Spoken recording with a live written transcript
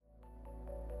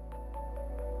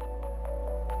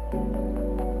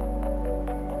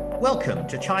Welcome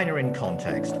to China in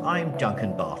Context. I'm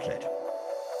Duncan Bartlett.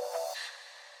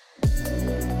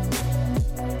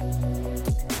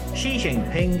 Xi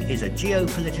Jinping is a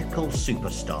geopolitical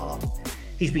superstar.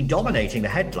 He's been dominating the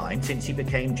headlines since he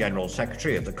became General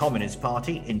Secretary of the Communist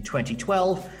Party in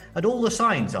 2012, and all the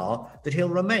signs are that he'll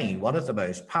remain one of the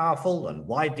most powerful and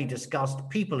widely discussed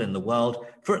people in the world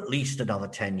for at least another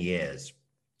 10 years.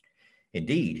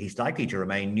 Indeed, he's likely to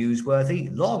remain newsworthy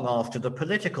long after the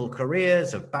political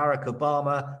careers of Barack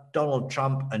Obama, Donald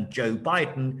Trump, and Joe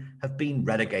Biden have been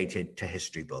relegated to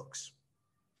history books.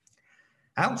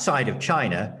 Outside of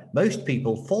China, most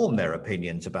people form their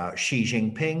opinions about Xi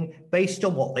Jinping based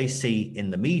on what they see in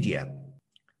the media.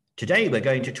 Today, we're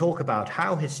going to talk about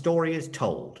how his story is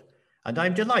told, and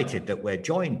I'm delighted that we're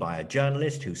joined by a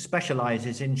journalist who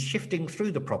specializes in shifting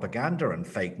through the propaganda and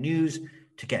fake news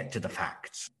to get to the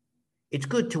facts. It's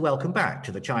good to welcome back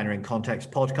to the China in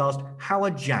Context podcast,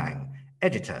 Howard Zhang,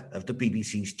 editor of the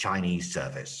BBC's Chinese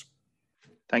service.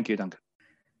 Thank you, Duncan.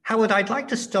 Howard, I'd like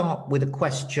to start with a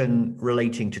question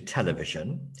relating to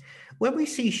television. When we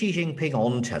see Xi Jinping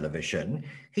on television,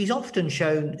 he's often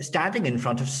shown standing in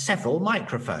front of several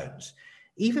microphones.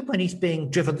 Even when he's being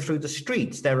driven through the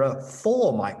streets, there are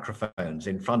 4 microphones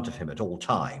in front of him at all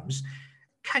times.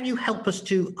 Can you help us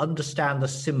to understand the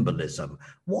symbolism?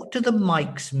 What do the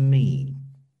mics mean?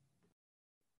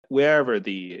 Wherever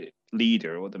the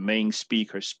leader or the main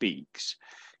speaker speaks,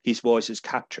 his voice is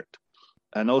captured.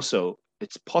 And also,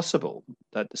 it's possible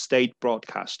that the state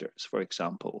broadcasters, for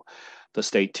example, the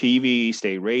state TV,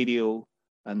 state radio,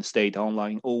 and state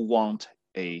online all want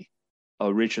a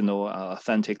original,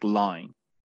 authentic line.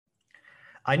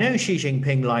 I know Xi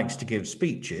Jinping likes to give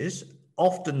speeches,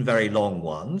 often very long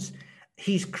ones.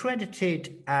 He's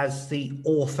credited as the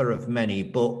author of many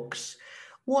books.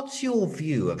 What's your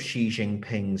view of Xi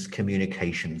Jinping's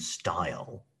communication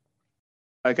style?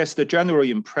 I guess the general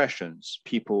impressions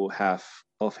people have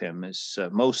of him is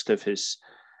most of his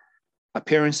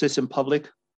appearances in public,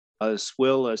 as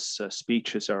well as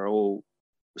speeches, are all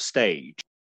staged.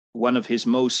 One of his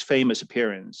most famous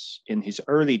appearances in his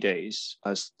early days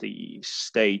as the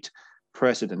state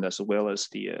president, as well as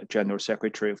the general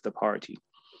secretary of the party,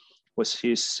 was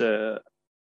his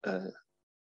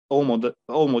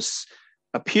almost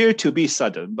appeared to be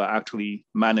sudden, but actually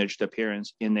managed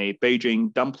appearance in a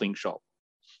Beijing dumpling shop,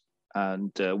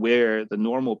 and where the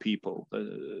normal people,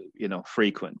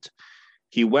 frequent.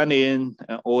 He went in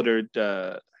and ordered,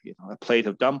 a plate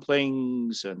of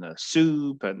dumplings and a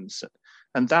soup, and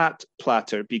that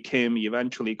platter became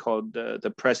eventually called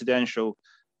the presidential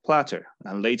platter.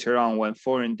 And later on, when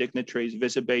foreign dignitaries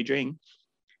visit Beijing,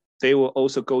 they will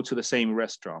also go to the same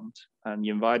restaurant and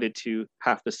invited to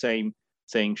have the same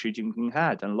thing Xi Jinping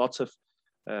had, and lots of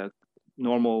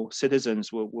normal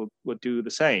citizens will do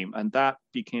the same, and that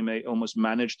became a almost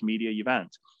managed media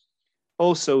event.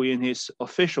 Also, in his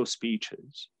official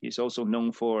speeches, he's also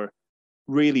known for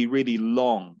really, really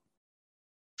long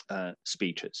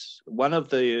speeches. One of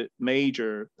the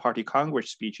major party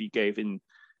congress speech he gave in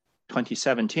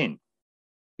 2017,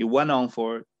 he went on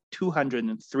for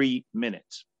 203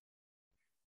 minutes.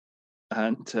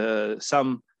 And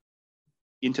some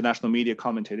international media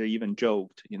commentator even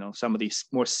joked, some of these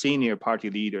more senior party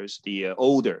leaders, the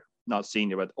older, not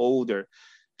senior, but older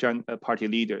party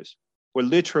leaders were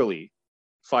literally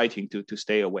fighting to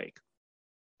stay awake.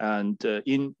 And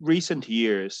in recent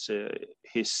years,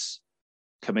 his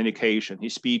communication,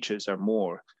 his speeches are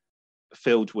more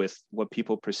filled with what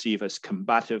people perceive as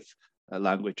combative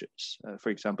languages. For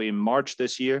example, in March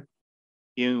this year,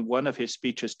 in one of his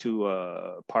speeches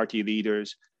to party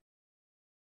leaders,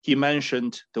 he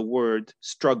mentioned the word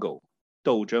struggle,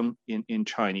 斗争 in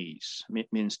Chinese,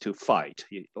 means to fight,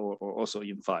 or also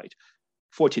in fight,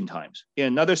 14 times. In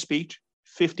another speech,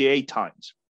 58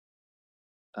 times.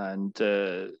 And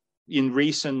in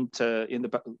recent,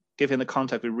 given the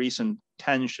context of recent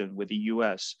tension with the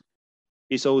US,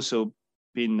 he's also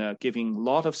been giving a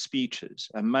lot of speeches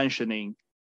and mentioning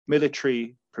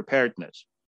military preparedness,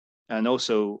 and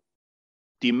also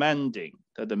demanding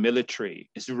that the military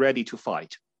is ready to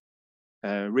fight,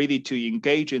 ready to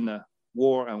engage in a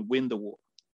war and win the war.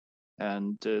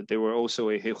 And there were also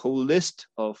a whole list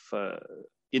of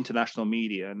international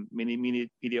media and many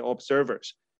media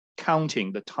observers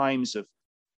counting the times of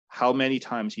how many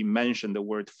times he mentioned the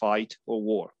word fight or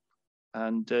war.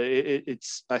 And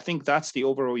I think that's the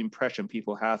overall impression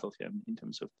people have of him in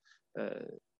terms of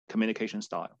communication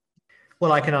style.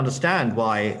 Well, I can understand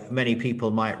why many people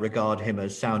might regard him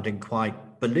as sounding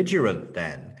quite belligerent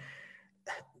then.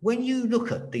 When you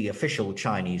look at the official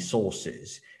Chinese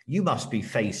sources, You must be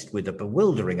faced with a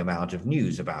bewildering amount of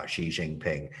news about Xi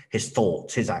Jinping, his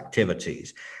thoughts, his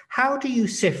activities. How do you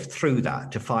sift through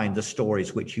that to find the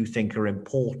stories which you think are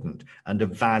important and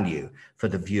of value for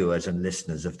the viewers and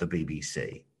listeners of the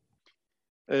BBC?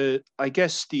 I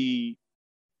guess the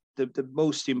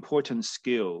most important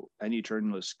skill any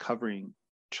journalist covering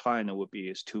China would be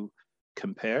is to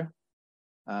compare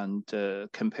and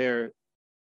compare,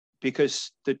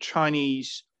 because the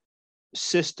Chinese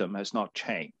system has not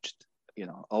changed,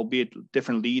 albeit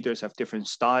different leaders have different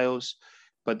styles,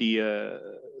 but the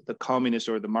communist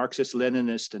or the Marxist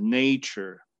Leninist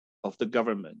nature of the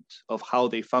government, of how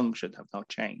they function, have not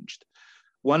changed.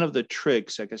 One of the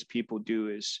tricks I guess people do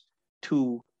is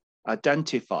to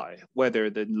identify whether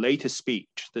the latest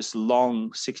speech, this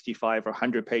long 65 or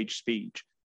 100-page speech,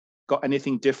 got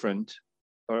anything different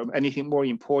or anything more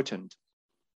important,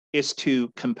 is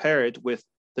to compare it with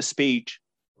the speech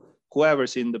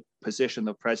whoever's in the position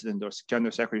of president or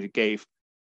general secretary gave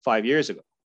 5 years ago,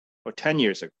 or 10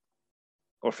 years ago,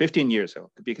 or 15 years ago,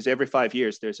 because every 5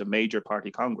 years there's a major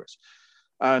party congress.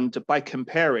 And by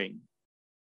comparing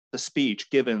the speech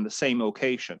given the same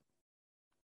occasion,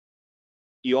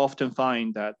 you often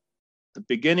find that the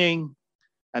beginning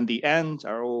and the end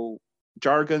are all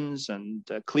jargons and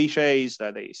cliches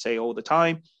that they say all the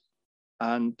time.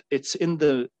 And it's in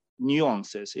the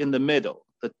nuances, in the middle,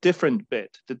 the different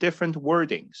bit, the different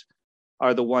wordings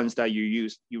are the ones that you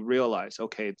use, you realize,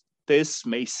 okay, this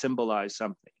may symbolize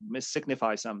something, may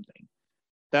signify something.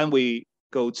 Then we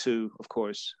go to, of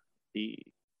course, the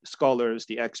scholars,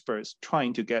 the experts,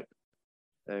 trying to get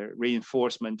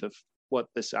reinforcement of what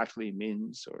this actually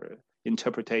means, or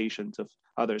interpretations of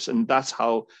others. And that's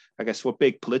how, I guess, for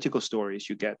big political stories,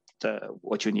 you get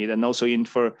what you need. And also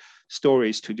for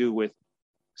stories to do with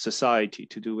society,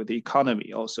 to do with the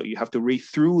economy, also you have to read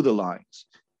through the lines,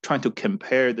 trying to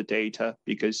compare the data,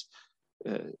 because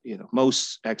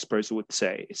most experts would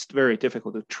say it's very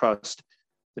difficult to trust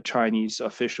the Chinese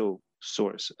official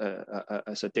source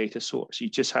as a data source. You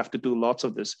just have to do lots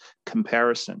of this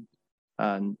comparison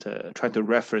and trying to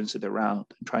reference it around,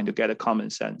 and trying to get a common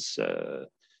sense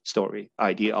story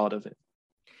idea out of it.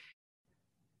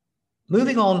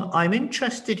 Moving on, I'm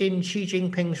interested in Xi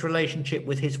Jinping's relationship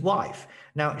with his wife.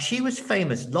 Now, she was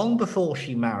famous long before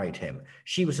she married him.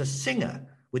 She was a singer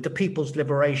with the People's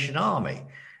Liberation Army.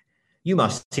 You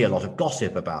must see a lot of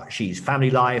gossip about Xi's family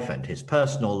life and his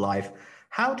personal life.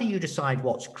 How do you decide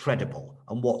what's credible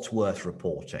and what's worth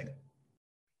reporting?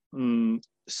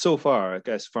 So far, I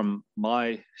guess from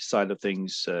my side of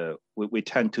things, we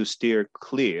tend to steer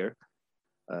clear.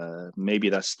 Maybe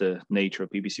that's the nature of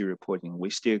BBC reporting. We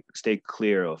stay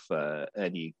clear of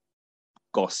any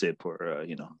gossip or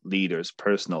leaders'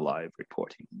 personal life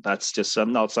reporting. That's just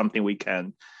not something we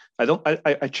can.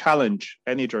 I challenge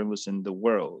any journalist in the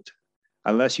world,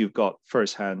 unless you've got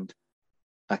firsthand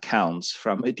accounts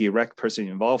from a direct person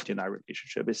involved in that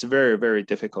relationship. It's very, very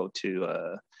difficult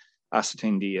to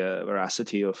ascertain the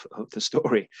veracity of the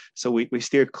story. So we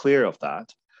steer clear of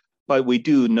that. But we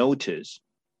do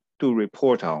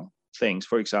report on things.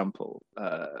 For example,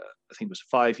 I think it was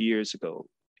 5 years ago,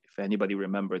 if anybody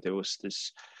remember, there was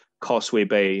this Causeway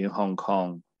Bay in Hong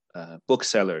Kong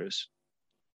booksellers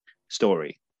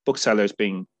story, booksellers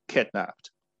being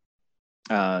kidnapped.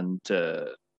 And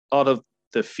out of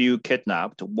the few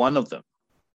kidnapped, one of them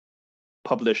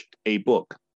published a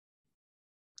book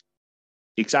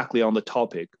exactly on the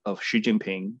topic of Xi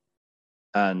Jinping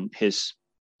and his,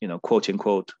 quote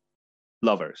unquote,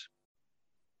 lovers.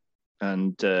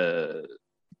 And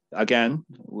again,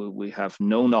 we have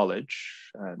no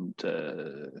knowledge and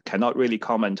cannot really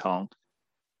comment on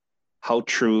how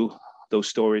true those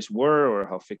stories were or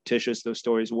how fictitious those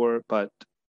stories were. But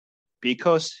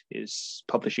because his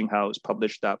publishing house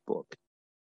published that book,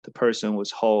 the person was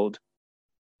hauled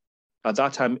at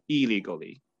that time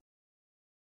illegally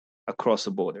across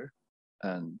the border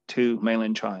and to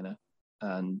mainland China,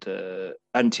 and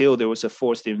until there was a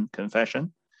forced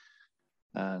confession.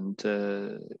 And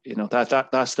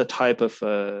that's the type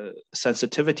of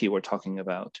sensitivity we're talking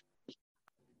about.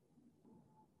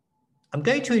 I'm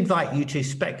going to invite you to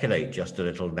speculate just a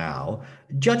little now.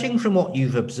 Judging from what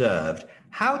you've observed,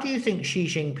 how do you think Xi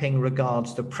Jinping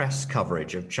regards the press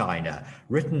coverage of China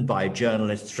written by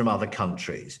journalists from other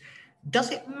countries?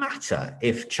 Does it matter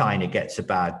if China gets a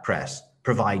bad press,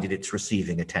 provided it's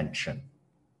receiving attention?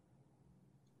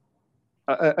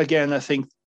 Again, I think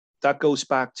that goes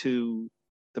back to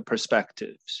the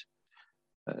perspectives.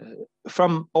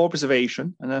 From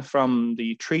observation and then from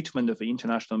the treatment of the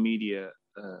international media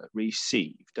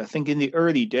received, I think in the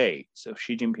early days of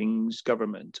Xi Jinping's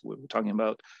government, we were talking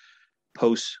about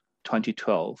post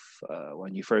 2012,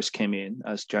 when he first came in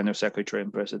as General Secretary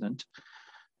and President,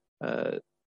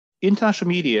 international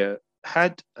media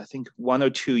had, I think, 1 or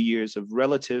 2 years of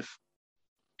relative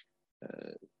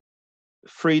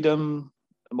freedom.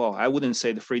 Well, I wouldn't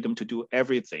say the freedom to do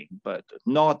everything, but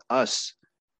not as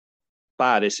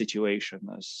bad a situation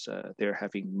as they're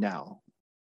having now.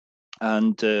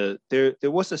 And there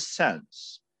was a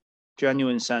sense,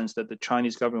 genuine sense, that the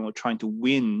Chinese government was trying to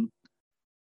win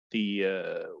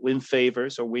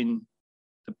favors or win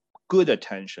the good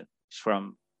attention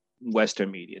from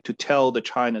Western media to tell the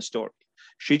China story.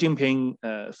 Xi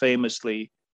Jinping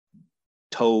famously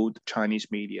told Chinese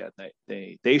media that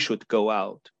they should go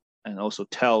out and also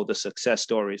tell the success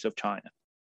stories of China,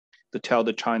 to tell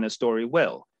the China story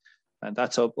well. And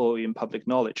that's all in public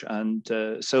knowledge. And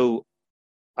so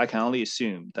I can only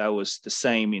assume that was the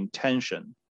same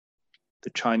intention. The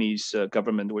Chinese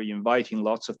government were inviting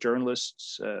lots of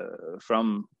journalists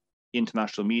from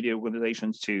international media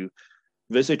organizations to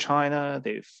visit China.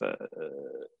 They've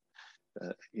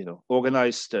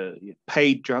organized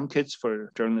paid junkets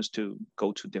for journalists to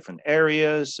go to different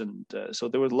areas. And so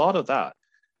there was a lot of that.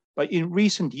 But in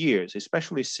recent years,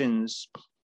 especially since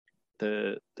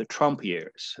the Trump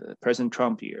years, President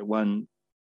Trump year, when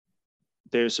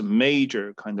there's a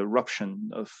major kind of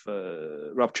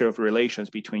rupture of relations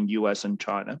between U.S. and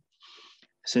China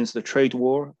since the trade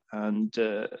war, and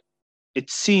it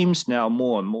seems now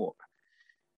more and more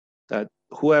that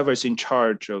whoever's in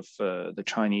charge of the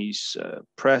Chinese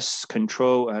press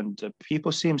control and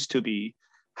people seems to be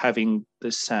having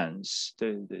the sense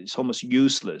that it's almost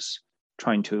useless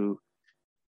trying to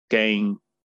gain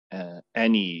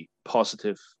any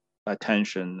positive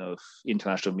attention of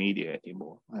international media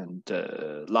anymore. And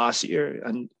last year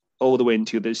and all the way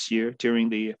into this year, during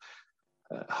the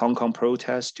Hong Kong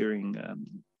protests, during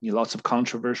lots of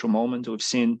controversial moments, we've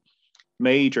seen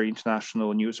major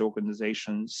international news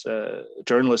organizations,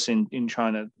 journalists in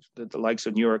China, the likes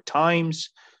of New York Times,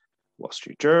 Wall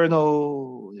Street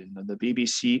Journal, the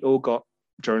BBC, all got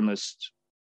journalists,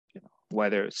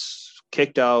 whether it's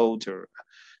kicked out or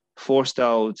forced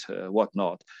out,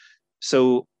 whatnot.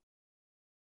 So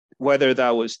whether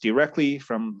that was directly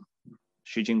from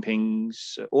Xi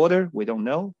Jinping's order, we don't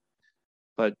know,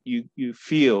 but you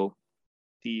feel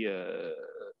the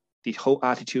whole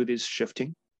attitude is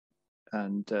shifting,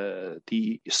 and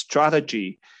the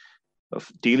strategy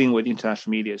of dealing with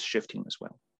international media is shifting as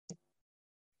well.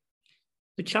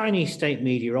 The Chinese state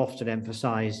media often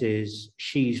emphasizes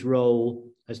Xi's role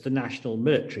as the national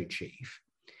military chief.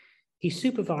 He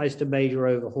supervised a major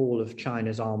overhaul of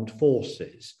China's armed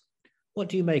forces. What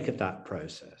do you make of that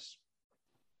process?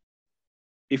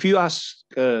 If you ask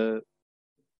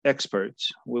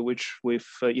experts, which we've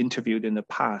interviewed in the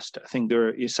past, I think there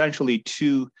are essentially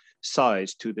two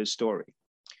sides to this story.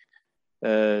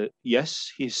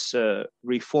 Yes, he's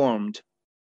reformed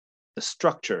the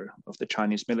structure of the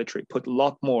Chinese military, put a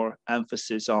lot more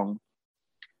emphasis on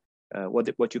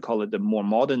what you call it, the more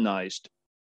modernized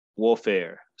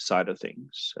warfare side of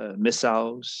things,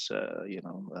 missiles,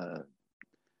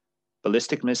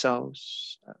 ballistic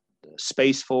missiles,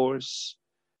 space force,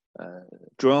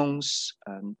 drones,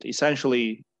 and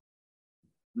essentially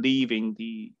leaving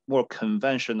the more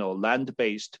conventional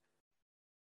land-based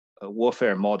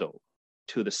warfare model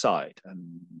to the side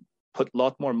and put a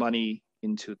lot more money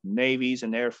into navies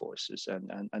and air forces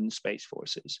and space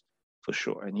forces, for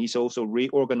sure. And he's also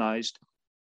reorganized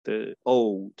the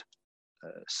old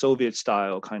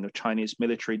Soviet-style kind of Chinese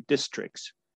military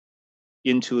districts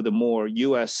into the more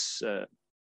US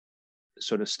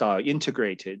sort of style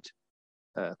integrated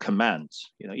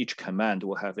commands. Each command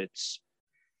will have its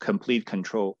complete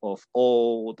control of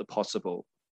all the possible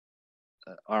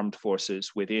armed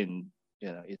forces within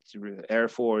it's Air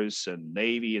Force and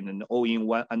Navy, and then all in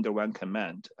one under one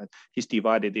command. He's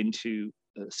divided into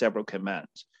several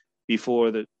commands. Before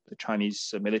the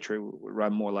Chinese military would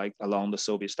run more like along the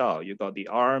Soviet style. You got the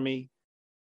Army,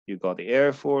 you got the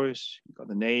Air Force, you got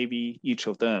the Navy. Each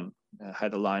of them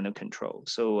had a line of control.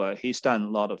 So he's done a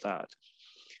lot of that.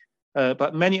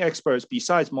 But many experts,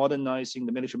 besides modernizing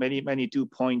the military, many do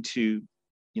point to,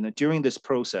 during this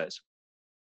process,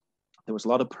 there was a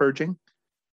lot of purging.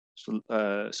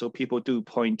 So people do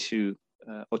point to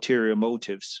ulterior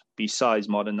motives besides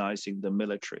modernizing the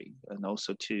military, and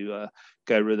also to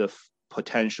get rid of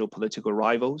potential political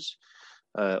rivals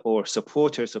or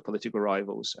supporters of political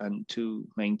rivals, and to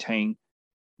maintain,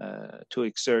 to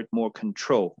exert more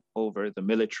control over the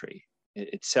military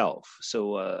itself.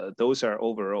 So those are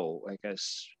overall, I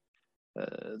guess,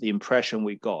 the impression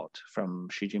we got from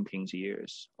Xi Jinping's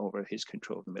years over his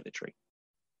control of the military.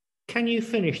 Can you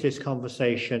finish this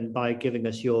conversation by giving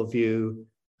us your view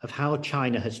of how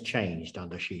China has changed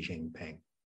under Xi Jinping?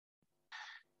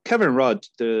 Kevin Rudd,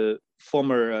 the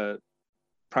former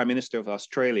Prime Minister of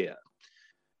Australia,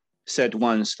 said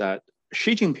once that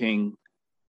Xi Jinping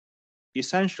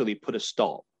essentially put a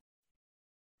stop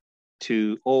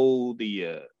to all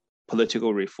the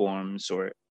political reforms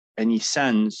or any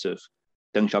sense of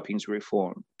Deng Xiaoping's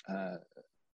reform. And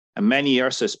many are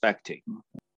suspecting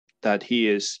that he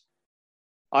is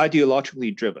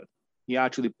ideologically driven. He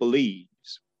actually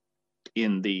believes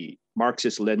in the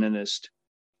Marxist-Leninist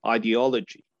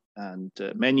ideology, and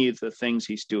many of the things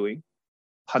he's doing,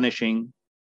 punishing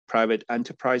private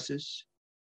enterprises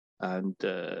and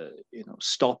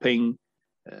stopping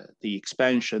the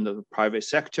expansion of the private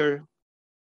sector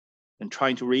and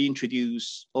trying to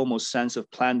reintroduce almost sense of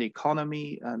planned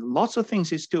economy and lots of things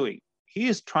he's doing. He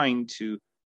is trying to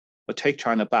take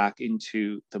China back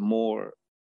into the more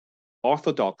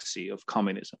orthodoxy of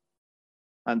communism.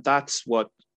 And that's what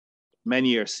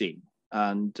many are seeing.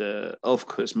 And of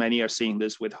course, many are seeing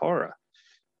this with horror.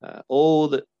 All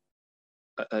the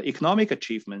economic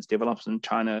achievements, developments in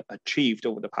China achieved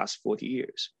over the past 40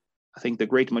 years. I think the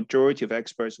great majority of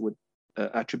experts would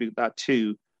attribute that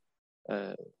to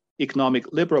economic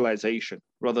liberalization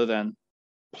rather than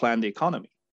planned economy.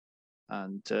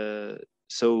 And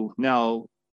so now,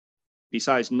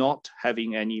 besides not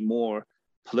having any more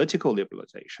political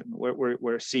liberalization,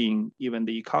 we're seeing even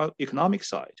the economic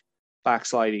side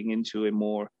backsliding into a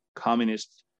more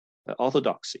communist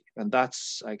orthodoxy. And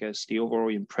that's, I guess, the overall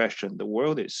impression the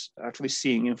world is actually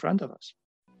seeing in front of us.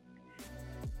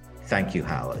 Thank you,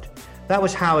 Howard. That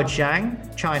was Howard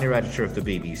Zhang, China Editor of the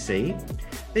BBC.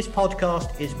 This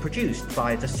podcast is produced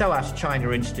by the SOAS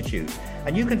China Institute,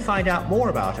 and you can find out more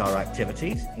about our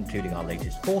activities, including our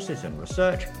latest courses and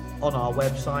research, on our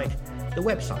website. The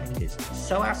website is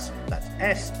SOAS, that's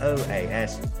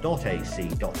soas.ac.uk.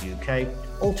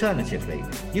 Alternatively,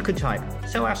 you can type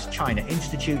SOAS China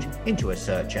Institute into a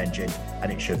search engine and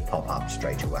it should pop up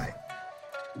straight away.